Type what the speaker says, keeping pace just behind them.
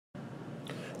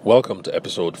Welcome to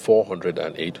episode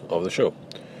 408 of the show.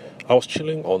 I was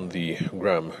chilling on the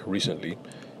gram recently,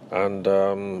 and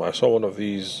I saw one of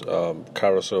these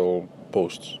carousel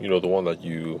posts. You know, the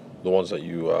ones that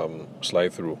you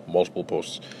slide through, multiple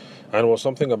posts, and it was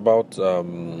something about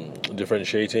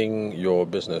differentiating your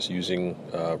business using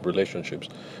relationships.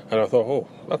 And I thought, oh,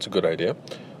 that's a good idea.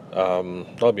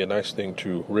 That'll be a nice thing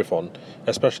to riff on,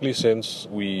 especially since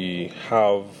we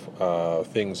have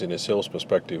things in a sales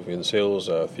perspective, in sales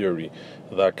theory,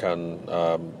 that can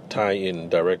tie in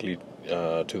directly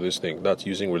to this thing. That's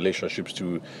using relationships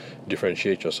to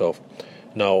differentiate yourself.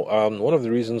 Now, one of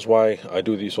the reasons why I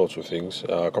do these sorts of things,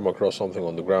 come across something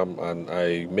on the gram and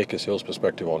I make a sales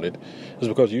perspective on it, is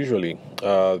because usually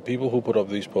people who put up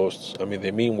these posts, I mean,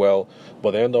 they mean well,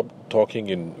 but they end up talking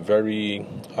in very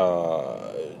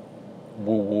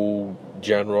woo-woo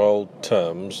general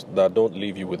terms that don't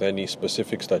leave you with any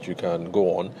specifics that you can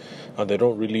go on, and they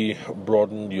don't really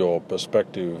broaden your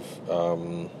perspective.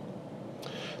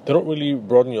 Beyond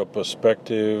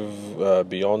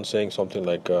saying something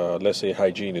like, let's say,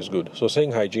 hygiene is good. So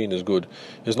saying hygiene is good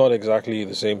is not exactly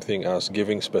the same thing as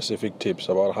giving specific tips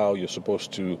about how you're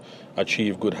supposed to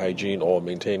achieve good hygiene or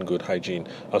maintain good hygiene.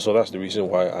 And so that's the reason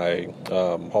why I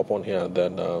hop on here and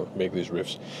then make these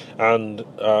riffs. And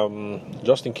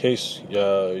just in case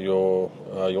you're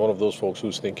one of those folks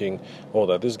who's thinking, oh,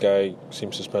 that this guy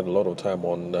seems to spend a lot of time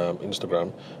on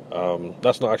Instagram,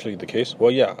 that's not actually the case.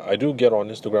 Well, yeah, I do get on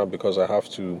Instagram because I have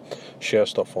to share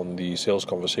stuff on the Sales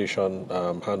Conversation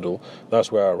handle.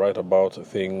 That's where I write about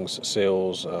things,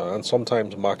 sales, and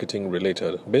sometimes marketing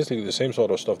related. Basically, the same sort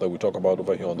of stuff that we talk about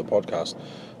over here on the podcast.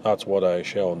 That's what I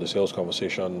share on the Sales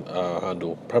Conversation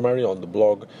handle, primarily on the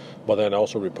blog, but then I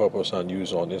also repurpose and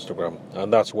use on Instagram.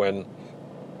 And that's when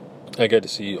I get to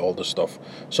see all this stuff.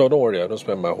 So don't worry, I don't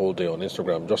spend my whole day on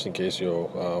Instagram, just in case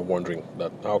you're wondering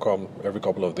that how come every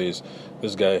couple of days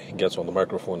this guy gets on the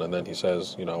microphone and then he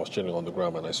says, I was chilling on the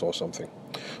gram and I saw something.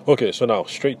 Okay, so now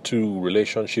straight to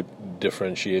relationship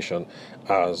differentiation,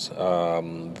 as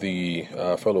the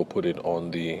fellow put it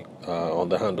on the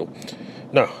handle.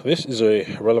 Now, this is a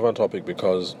relevant topic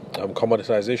because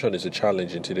commoditization is a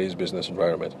challenge in today's business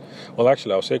environment. Well,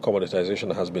 actually, I'll say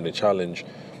commoditization has been a challenge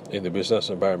in the business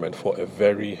environment for a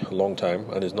very long time,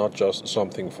 and it's not just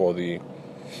something for the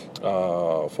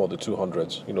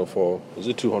 200s. Is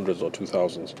it 200s or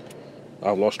 2000s?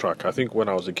 I've lost track. I think when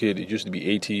I was a kid, it used to be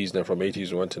 80s. Then from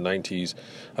 80s, we went to 90s.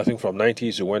 I think from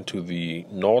 90s, we went to the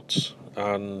noughts,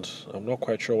 and I'm not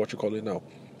quite sure what you call it now.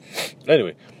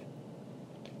 Anyway,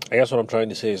 I guess what I'm trying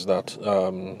to say is that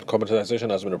commoditization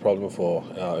has been a problem for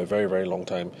a very, very long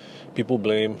time. People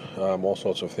blame all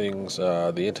sorts of things,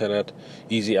 the internet,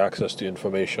 easy access to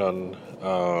information,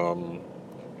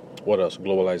 what else?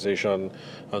 Globalization.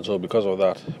 And so because of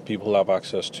that, people have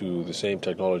access to the same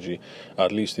technology,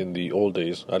 at least in the old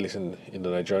days, at least in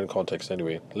the Nigerian context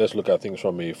anyway. Let's look at things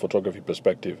from a photography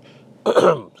perspective.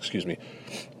 Excuse me.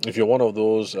 If you're one of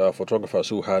those photographers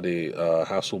who had a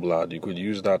Hasselblad, you could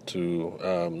use that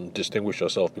to distinguish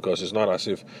yourself, because it's not as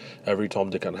if every Tom,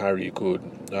 Dick and Harry could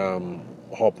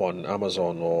hop on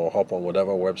Amazon or hop on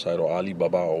whatever website or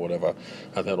Alibaba or whatever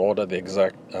and then order the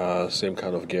exact same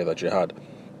kind of gear that you had.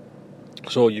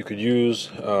 So you could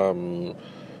use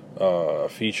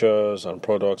features and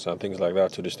products and things like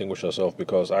that to distinguish yourself,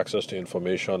 because access to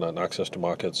information and access to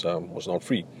markets was not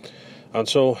free. And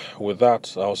so with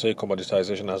that, I'll say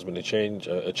commoditization has been a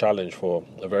challenge for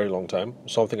a very long time.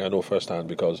 Something I know firsthand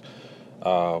because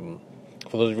for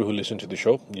those of you who listen to the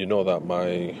show, you know that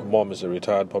my mom is a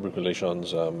retired public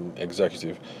relations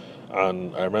executive.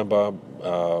 And I remember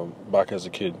back as a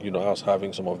kid, I was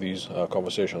having some of these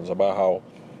conversations about how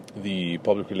the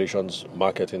public relations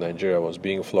market in Nigeria was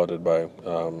being flooded by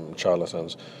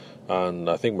charlatans. And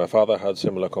I think my father had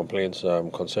similar complaints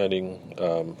concerning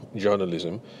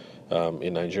journalism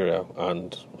in Nigeria.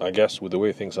 And I guess with the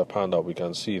way things have panned out, we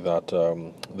can see that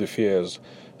the fears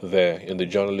there in the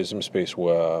journalism space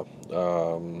were,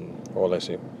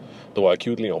 they were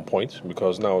acutely on point,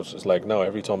 because now it's like now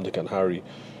every Tom, Dick and Harry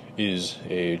is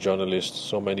a journalist.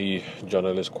 So many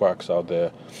journalist quacks out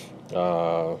there.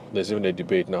 There's even a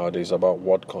debate nowadays about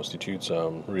what constitutes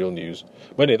real news.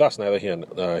 But anyway, that's neither here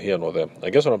nor there. I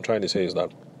guess what I'm trying to say is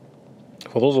that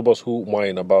for those of us who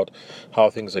whine about how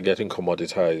things are getting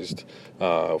commoditized,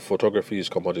 photography is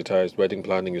commoditized, wedding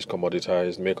planning is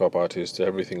commoditized, makeup artists,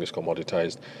 everything is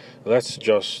commoditized. Let's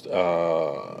just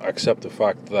accept the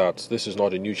fact that this is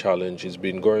not a new challenge. It's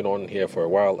been going on here for a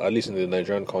while, at least in the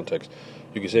Nigerian context.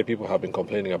 You could say people have been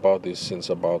complaining about this since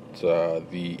about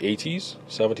the 80s,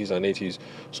 70s and 80s.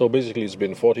 So basically it's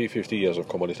been 40, 50 years of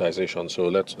commoditization. So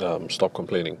let's stop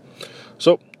complaining.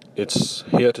 So it's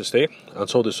here to stay, and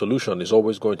so the solution is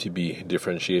always going to be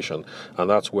differentiation, and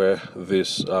that's where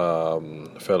this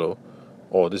fellow,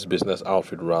 or this business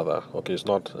outfit rather, okay, it's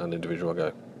not an individual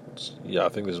guy. I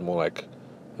think this is more like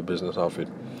a business outfit.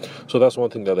 So that's one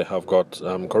thing that they have got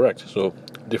correct. So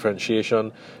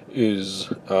differentiation is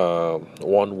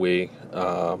one way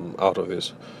out of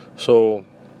this. So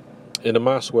in a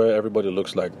mass where everybody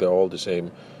looks like they're all the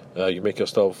same, you make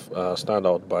yourself stand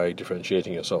out by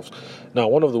differentiating yourselves. Now,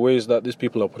 one of the ways that these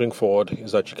people are putting forward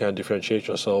is that you can differentiate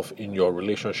yourself in your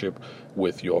relationship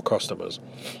with your customers.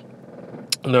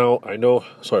 Now, I know,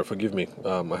 sorry, forgive me,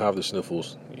 I have the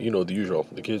sniffles, the usual.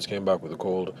 The kids came back with a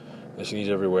cold, they sneeze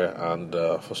everywhere, and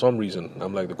for some reason,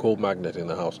 I'm like the cold magnet in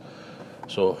the house.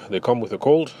 So they come with a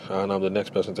cold, and I'm the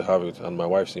next person to have it, and my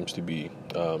wife seems to be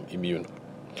immune.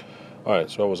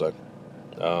 Alright, so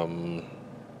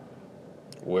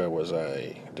where was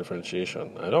I?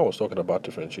 Differentiation. I know I was talking about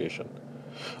differentiation.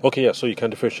 Okay, yeah, so you can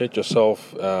differentiate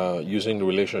yourself using the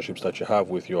relationships that you have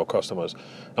with your customers.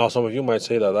 Now, some of you might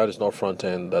say that is not front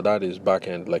end, that is back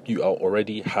end, like you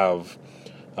already have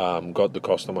got the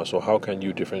customer, so how can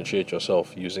you differentiate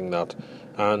yourself using that?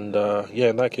 And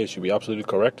in that case, you'll be absolutely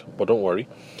correct, but don't worry.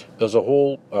 There's a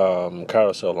whole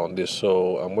carousel on this,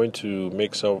 so I'm going to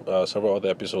make several other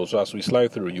episodes. So as we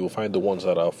slide through, you'll find the ones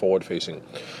that are forward-facing.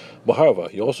 But however,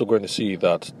 you're also going to see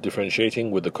that differentiating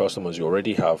with the customers you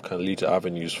already have can lead to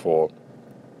avenues for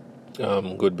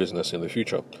good business in the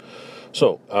future.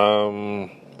 So,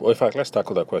 in fact, let's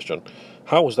tackle that question.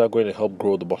 How is that going to help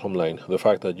grow the bottom line? The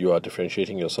fact that you are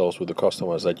differentiating yourselves with the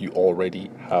customers that you already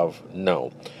have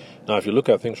now. Now, if you look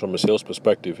at things from a sales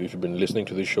perspective, if you've been listening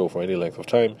to this show for any length of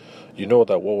time, you know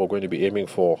that what we're going to be aiming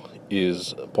for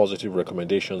is positive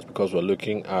recommendations, because we're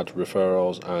looking at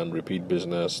referrals and repeat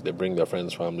business. They bring their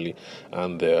friends, family,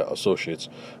 and their associates.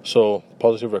 So,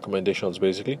 positive recommendations,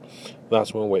 basically,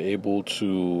 that's when we're able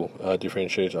to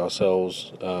differentiate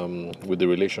ourselves with the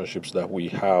relationships that we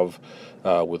have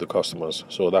with the customers.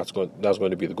 So that's going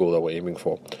to be the goal that we're aiming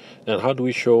for. And how do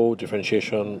we show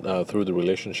differentiation through the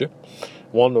relationship?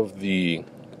 One of the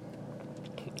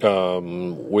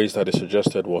ways that is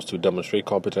suggested was to demonstrate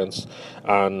competence.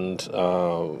 And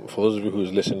for those of you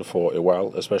who's listened for a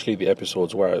while, especially the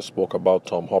episodes where I spoke about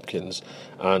Tom Hopkins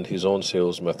and his own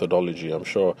sales methodology, I'm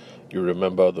sure you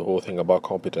remember the whole thing about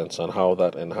competence and how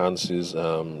that enhances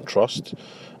trust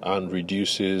and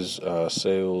reduces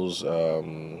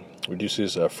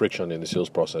friction in the sales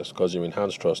process. Because you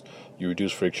enhance trust, you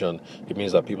reduce friction. It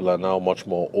means that people are now much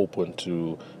more open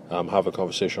to have a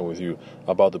conversation with you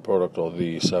about the product or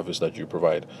the service that you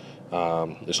provide.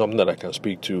 It's something that I can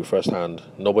speak to firsthand.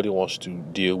 Nobody wants to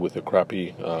deal with a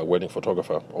crappy wedding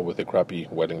photographer or with a crappy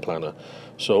wedding planner.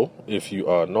 So if you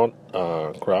are not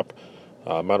crap,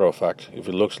 matter of fact, if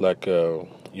it looks like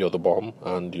you're the bomb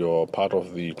and you're part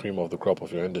of the cream of the crop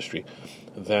of your industry,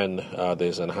 then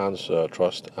there's enhanced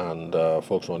trust, and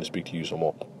folks want to speak to you some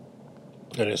more.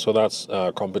 And so that's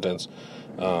competence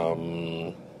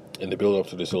in the build-up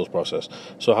to the sales process.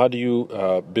 So how do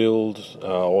you build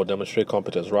or demonstrate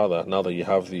competence, rather, now that you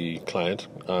have the client,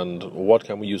 and what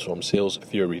can we use from sales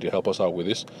theory to help us out with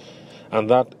this? And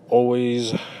that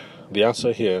always... the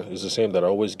answer here is the same that I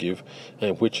always give,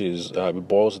 and which is it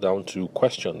boils down to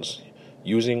questions.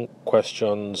 Using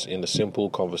questions in a simple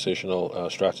conversational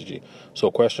strategy. So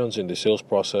questions in the sales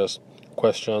process,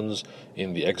 questions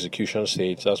in the execution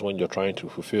stage. That's when you're trying to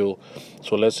fulfill.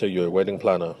 So let's say you're a wedding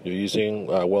planner. You're using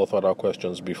well thought out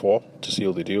questions before to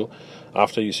seal the deal.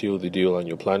 After you seal the deal and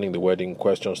you're planning the wedding,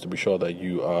 questions to be sure that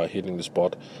you are hitting the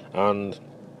spot. And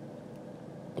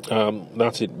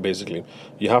that's it, basically.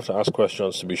 You have to ask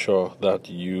questions to be sure that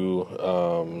you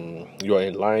are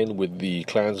in line with the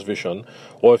client's vision.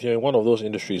 Or if you're in one of those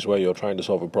industries where you're trying to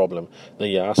solve a problem, then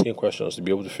you're asking questions to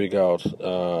be able to figure out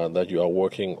that you are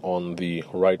working on the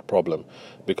right problem.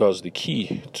 Because the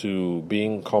key to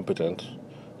being competent,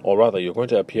 or rather, you're going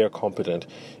to appear competent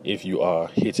if you are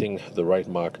hitting the right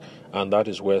mark, and that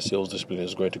is where sales discipline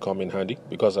is going to come in handy.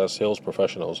 Because as sales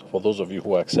professionals, for those of you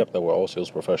who accept that we're all sales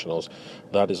professionals,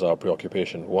 that is our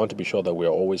preoccupation. We want to be sure that we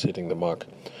are always hitting the mark.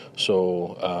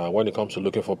 So when it comes to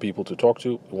looking for people to talk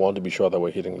to, we want to be sure that we're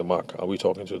hitting the mark. Are we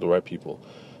talking to the right people?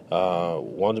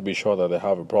 Want to be sure that they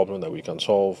have a problem that we can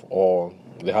solve, or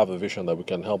they have a vision that we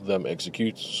can help them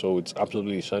execute. So it's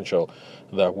absolutely essential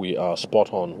that we are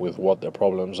spot on with what their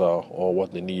problems are, or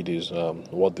what the need is,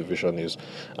 what the vision is.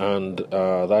 And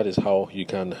that is how you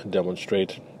can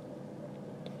demonstrate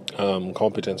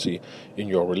competency in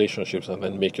your relationships and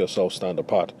then make yourself stand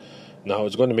apart. Now,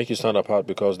 it's going to make you stand apart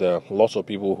because there are lots of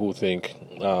people who think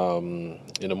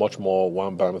in a much more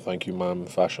wham bam thank you ma'am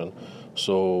fashion,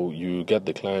 So you get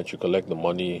the client, you collect the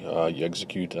money, you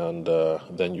execute, and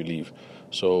then you leave.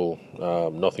 So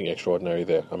nothing extraordinary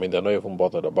there. I mean, they're not even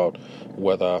bothered about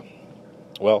whether,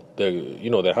 well,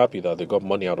 they're happy that they got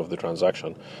money out of the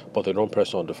transaction, but they don't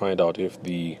press on to find out if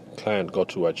the client got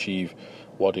to achieve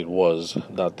what it was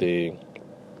that they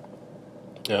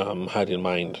had in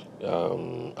mind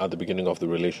at the beginning of the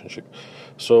relationship.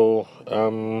 So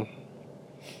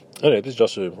anyway, this is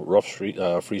just a rough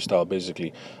freestyle,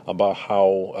 basically, about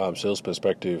how sales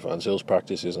perspective and sales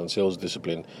practices and sales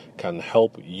discipline can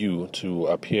help you to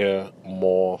appear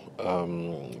more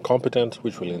competent,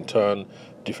 which will in turn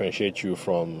differentiate you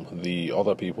from the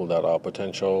other people that our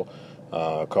potential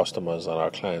customers and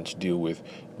our clients deal with.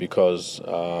 Because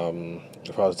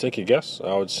if I was to take a guess,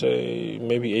 I would say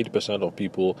maybe 80% of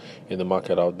people in the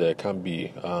market out there can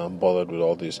be bothered with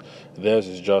all this. Theirs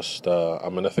is just,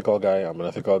 I'm an ethical guy, I'm an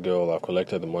ethical girl, I've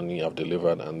collected the money, I've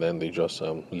delivered, and then they just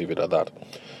leave it at that.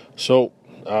 So,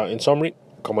 in summary,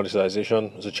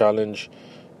 commoditization is a challenge.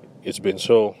 It's been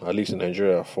so, at least in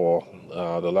Nigeria, for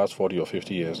the last 40 or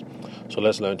 50 years. So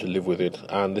let's learn to live with it.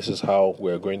 And this is how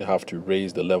we're going to have to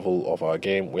raise the level of our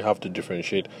game. We have to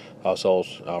differentiate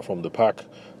ourselves from the pack,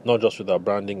 not just with our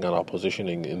branding and our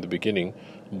positioning in the beginning,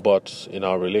 but in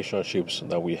our relationships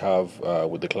that we have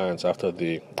with the clients after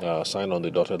they sign on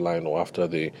the dotted line or after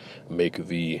they make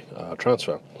the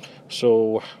transfer.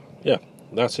 So, yeah,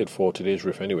 that's it for today's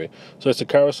riff anyway. So it's a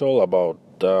carousel about,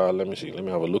 let me see, let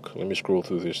me have a look. Let me scroll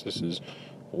through this. This is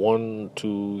 1,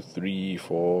 2, 3,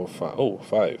 4, 5. Oh,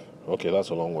 5. Okay, that's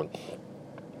a long one.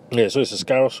 Yeah, so it's a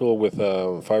carousel with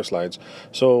 5 slides.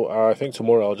 So I think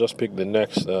tomorrow I'll just pick the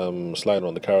next slide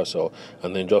on the carousel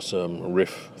and then just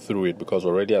riff through it, because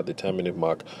we're already at the 10-minute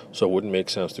mark. So it wouldn't make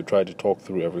sense to try to talk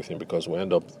through everything, because we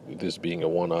end up with this being a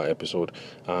 1-hour episode,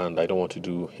 and I don't want to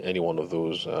do any one of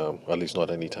those, at least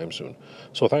not anytime soon.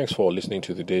 So thanks for listening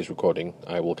to today's recording.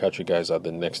 I will catch you guys at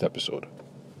the next episode.